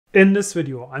In this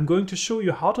video, I'm going to show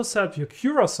you how to set up your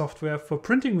Cura software for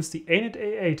printing with the Anet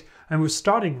A8, and we're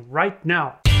starting right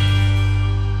now.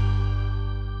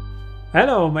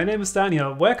 Hello, my name is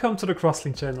Daniel. Welcome to the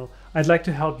Crosslink channel. I'd like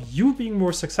to help you being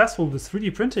more successful with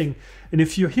 3D printing. And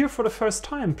if you're here for the first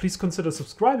time, please consider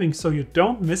subscribing so you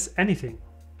don't miss anything.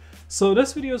 So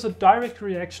this video is a direct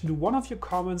reaction to one of your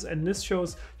comments, and this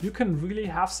shows you can really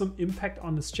have some impact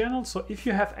on this channel. So if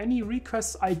you have any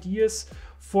requests, ideas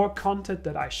for content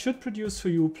that I should produce for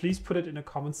you, please put it in the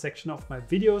comment section of my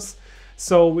videos.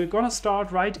 So we're gonna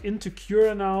start right into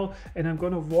Cura now, and I'm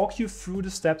gonna walk you through the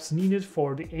steps needed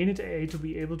for the Anet A8 to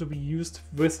be able to be used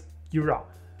with Cura.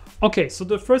 Okay, so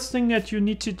the first thing that you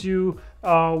need to do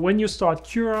when you start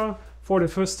Cura for the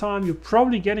first time, you're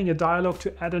probably getting a dialog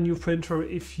to add a new printer.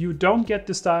 If you don't get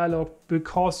this dialog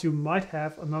because you might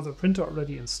have another printer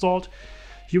already installed,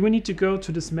 you will need to go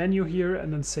to this menu here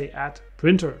and then say Add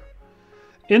Printer.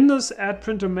 In this Add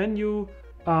Printer menu,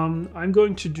 I'm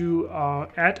going to do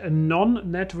add a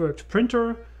non-networked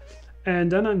printer,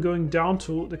 and then I'm going down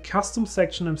to the custom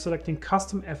section. I'm selecting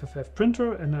custom FFF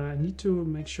printer, and I need to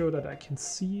make sure that I can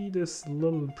see this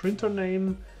little printer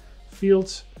name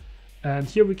field. And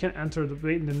here we can enter the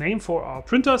name for our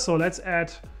printer. So let's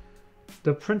add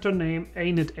the printer name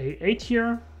Anet A8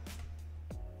 here.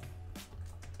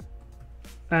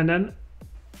 And then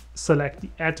select the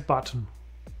Add button.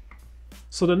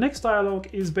 So the next dialog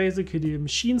is basically the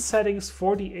machine settings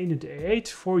for the Anet A8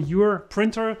 for your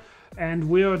printer. And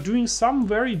we are doing some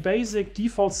very basic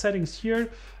default settings here.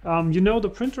 You know, the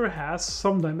printer has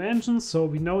some dimensions. So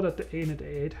we know that the Anet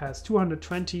A8 has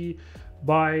 220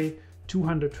 by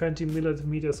 220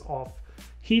 millimeters of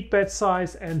heat bed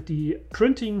size, and the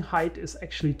printing height is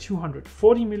actually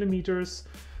 240 millimeters.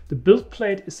 The build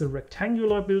plate is a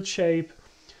rectangular build shape.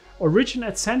 Origin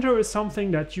at center is something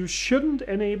that you shouldn't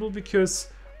enable because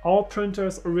our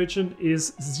printer's origin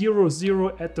is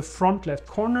 00 at the front left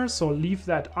corner, so leave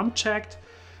that unchecked.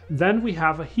 Then we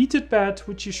have a heated bed,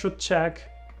 which you should check.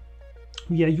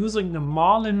 We are using the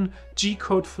Marlin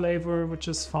G-code flavor, which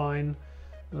is fine.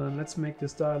 Let's make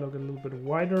this dialog a little bit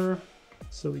wider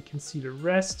so we can see the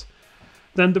rest.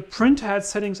 Then the print head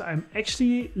settings I'm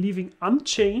actually leaving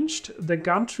unchanged. The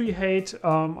gantry height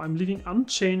I'm leaving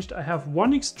unchanged. I have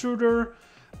one extruder.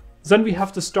 Then we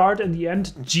have the start and the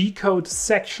end G-code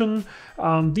section.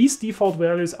 These default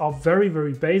values are very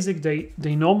basic.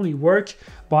 They normally work,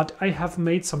 but I have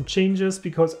made some changes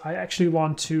because I actually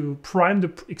want to prime the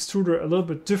extruder a little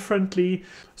bit differently.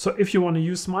 So if you want to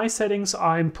use my settings,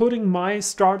 I'm putting my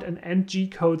start and end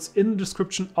G-codes in the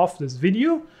description of this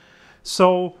video.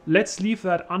 So let's leave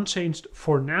that unchanged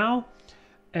for now.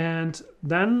 And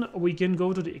then we can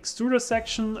go to the extruder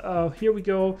section. Here we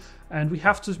go, and we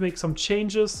have to make some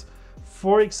changes.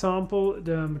 For example,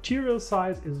 the material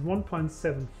size is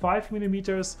 1.75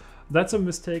 millimeters. That's a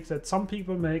mistake that some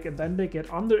people make, and then they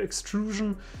get under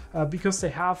extrusion because they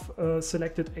have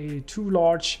selected a too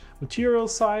large material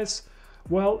size.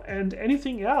 Well, and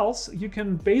anything else you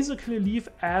can basically leave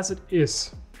as it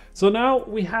is. So now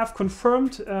we have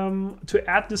confirmed to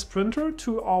add this printer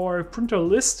to our printer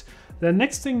list. The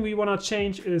next thing we want to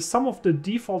change is some of the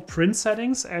default print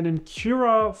settings, and in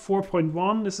Cura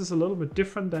 4.1 this is a little bit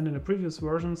different than in the previous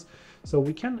versions. So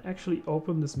we can actually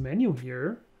open this menu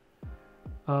here,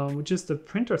 which is the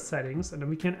printer settings, and then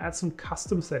we can add some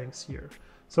custom settings here.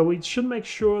 So we should make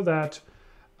sure that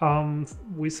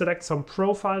we select some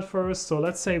profile first. So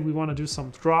let's say we want to do some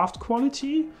draft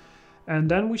quality. And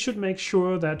then we should make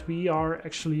sure that we are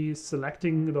actually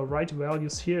selecting the right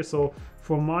values here. So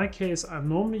for my case, I'm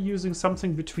normally using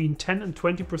something between 10 and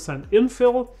 20%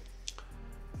 infill.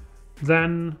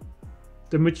 Then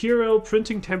the material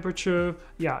printing temperature,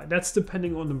 yeah, that's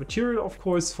depending on the material, of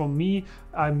course. For me,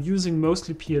 I'm using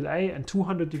mostly PLA, and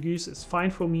 200 degrees is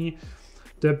fine for me.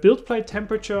 The build plate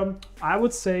temperature, I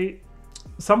would say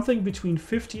something between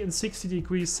 50 and 60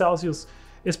 degrees Celsius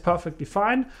is perfectly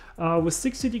fine. With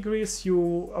 60 degrees,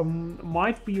 you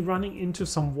might be running into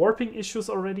some warping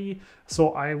issues already.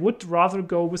 So I would rather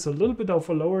go with a little bit of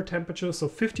a lower temperature. So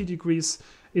 50 degrees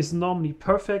is normally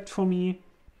perfect for me.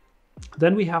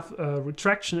 Then we have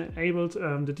retraction enabled.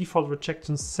 The default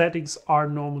retraction settings are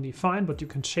normally fine, but you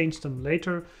can change them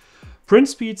later. Print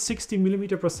speed 60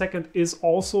 millimeters per second is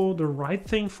also the right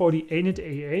thing for the Anet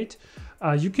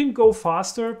A8. You can go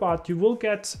faster, but you will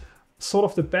get sort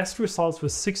of the best results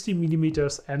with 60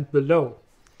 millimeters and below.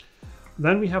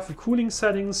 Then we have the cooling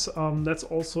settings. That's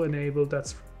also enabled.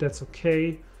 That's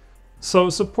okay. So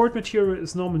support material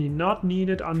is normally not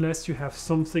needed unless you have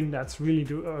something that's really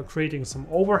creating some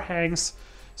overhangs.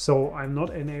 So I'm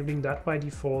not enabling that by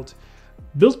default.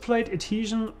 Build plate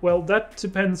adhesion, well, that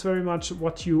depends very much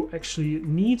what you actually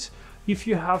need. If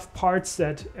you have parts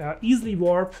that easily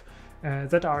warp,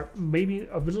 that are maybe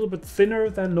a little bit thinner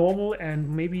than normal, and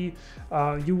maybe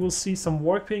you will see some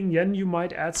warping, then you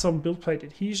might add some build plate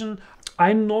adhesion.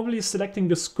 I'm normally selecting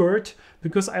the skirt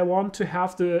because I want to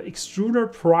have the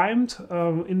extruder primed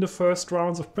in the first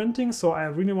rounds of printing. So I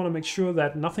really want to make sure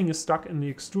that nothing is stuck in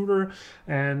the extruder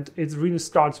and it really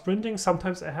starts printing.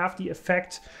 Sometimes I have the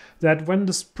effect that when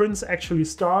the sprint actually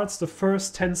starts, the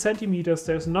first 10 centimeters,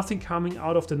 there's nothing coming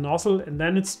out of the nozzle, and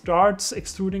then it starts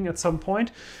extruding at some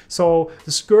point. So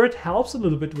the skirt helps a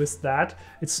little bit with that.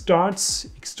 It starts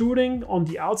extruding on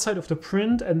the outside of the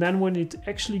print, and then when it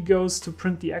actually goes to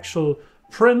print the actual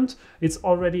print, it's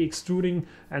already extruding,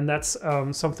 and that's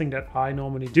something that I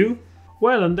normally do.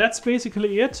 Well, and that's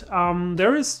basically it.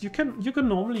 You can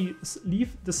normally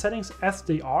leave the settings as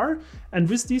they are, and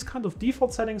with these kind of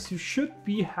default settings, you should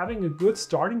be having a good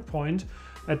starting point,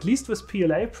 at least with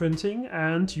PLA printing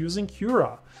and using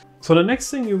Cura. So the next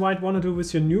thing you might want to do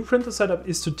with your new printer setup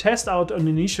is to test out an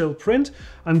initial print.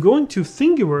 I'm going to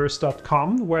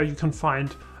thingiverse.com, where you can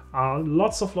find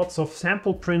lots of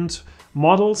sample print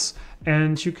models,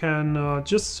 and you can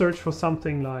just search for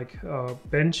something like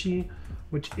Benchy,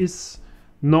 which is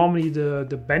normally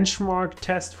the benchmark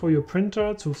test for your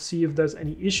printer to see if there's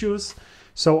any issues.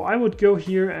 So I would go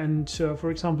here and for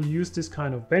example use this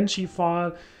kind of Benchy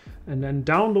file and then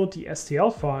download the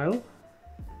STL file.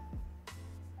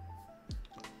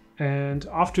 And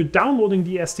after downloading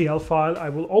the STL file, I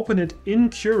will open it in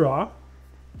Cura.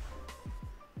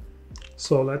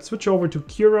 So let's switch over to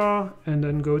Cura and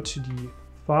then go to the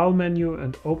file menu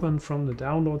and open from the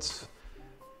downloads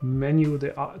menu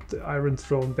the Iron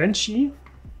Throne Benchy.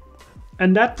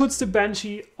 And that puts the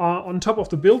Benchy on top of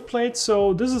the build plate.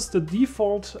 So this is the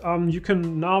default. You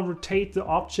can now rotate the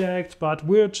object, but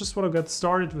we just want to get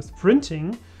started with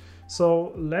printing.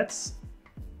 So let's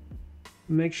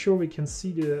make sure we can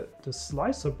see the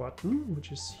slicer button,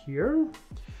 which is here.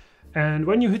 And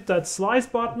when you hit that slice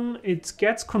button, it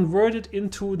gets converted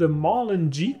into the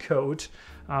Marlin G code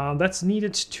that's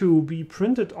needed to be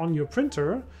printed on your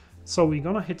printer. So we're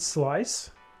gonna hit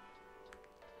slice.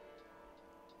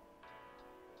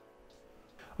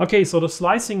 Okay, so the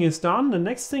slicing is done. The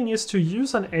next thing is to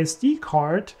use an SD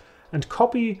card and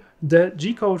copy the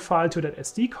G-code file to that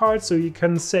SD card. So you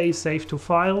can say save to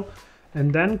file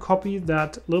and then copy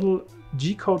that little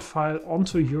G-code file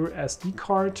onto your SD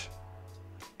card.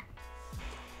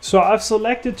 So I've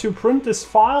selected to print this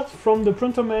file from the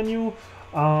printer menu.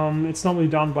 It's normally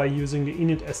done by using the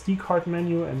init SD card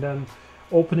menu and then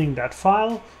opening that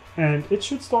file, and it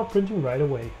should start printing right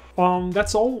away.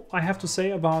 That's all I have to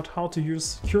say about how to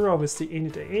use Cura with the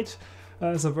Anet A8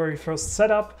 as a very first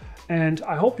setup, and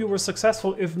I hope you were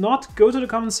successful. If not, go to the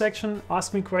comment section,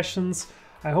 ask me questions.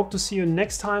 I hope to see you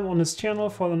next time on this channel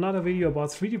for another video about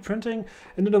 3D printing,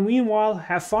 and in the meanwhile,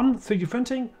 have fun 3D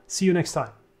printing. See you next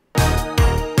time.